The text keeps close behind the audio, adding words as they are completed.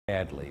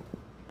badly.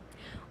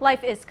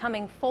 Life is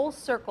coming full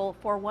circle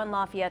for one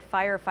Lafayette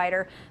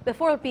firefighter.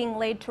 Before being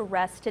laid to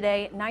rest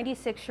today,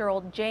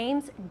 96-year-old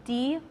James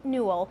D.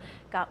 Newell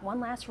got one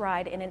last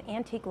ride in an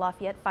antique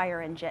Lafayette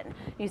fire engine.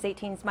 News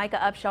 18's Micah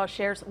Upshaw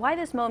shares why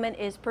this moment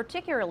is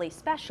particularly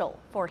special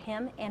for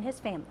him and his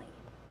family.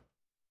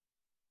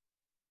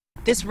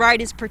 This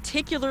ride is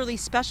particularly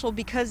special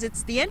because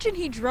it's the engine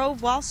he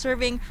drove while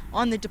serving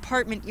on the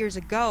department years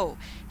ago.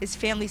 His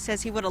family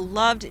says he would have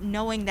loved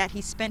knowing that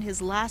he spent his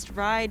last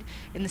ride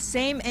in the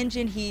same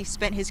engine he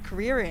spent his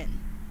career in.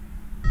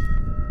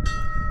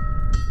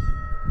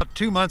 About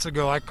 2 months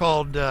ago, I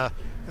called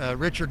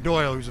Richard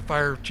Doyle, who's a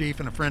fire chief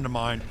and a friend of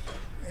mine,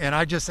 and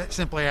I just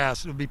simply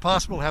asked, would it be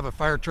possible to have a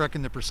fire truck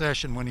in the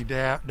procession when he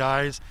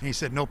dies? And he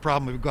said, no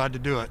problem, we're glad to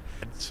do it.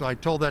 So I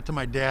told that to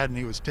my dad, and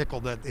he was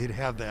tickled that he'd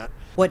have that.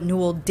 What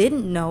Newell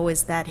didn't know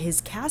is that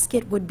his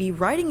casket would be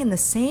riding in the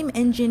same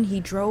engine he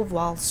drove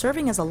while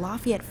serving as a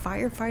Lafayette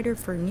firefighter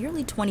for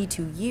nearly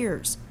 22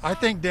 years. I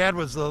think Dad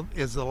is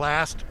the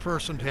last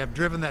person to have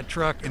driven that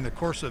truck in the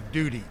course of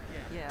duty.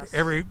 Yes.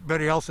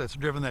 Everybody else that's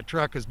driven that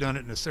truck has done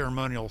it in a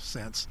ceremonial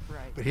sense, right.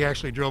 But he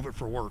actually drove it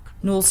for work.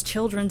 Newell's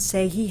children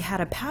say he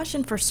had a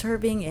passion for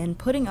serving and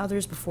putting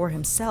others before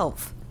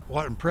himself.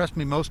 What impressed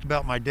me most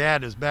about my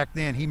dad is back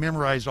then he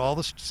memorized all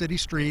the city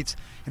streets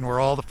and where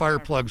all the fire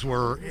plugs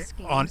were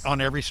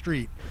on every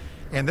street.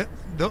 And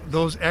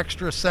those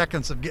extra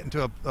seconds of getting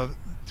to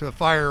a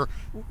fire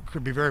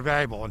could be very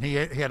valuable, and he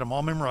had them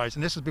all memorized,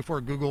 and this is before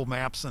Google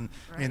Maps and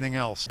anything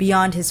else.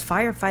 Beyond his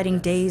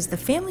firefighting days, the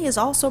family is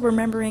also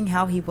remembering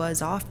how he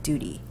was off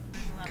duty.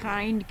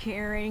 Kind,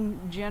 caring,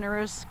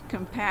 generous,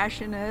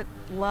 compassionate,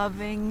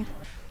 loving.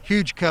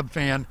 Huge Cub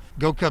fan.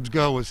 Go Cubs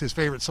Go was his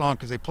favorite song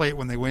because they play it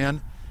when they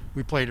win.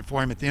 We played it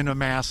for him at the end of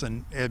Mass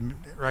and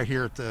right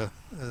here at the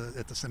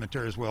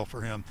cemetery as well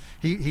for him.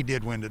 He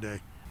did win today.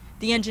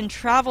 The engine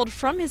traveled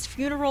from his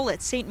funeral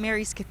at St.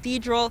 Mary's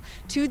Cathedral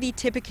to the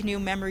Tippecanoe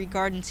Memory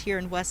Gardens here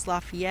in West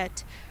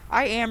Lafayette.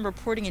 I am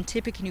reporting in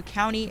Tippecanoe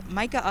County,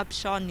 Micah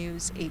Upshaw,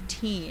 News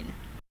 18.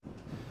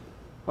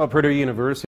 Well, Purdue University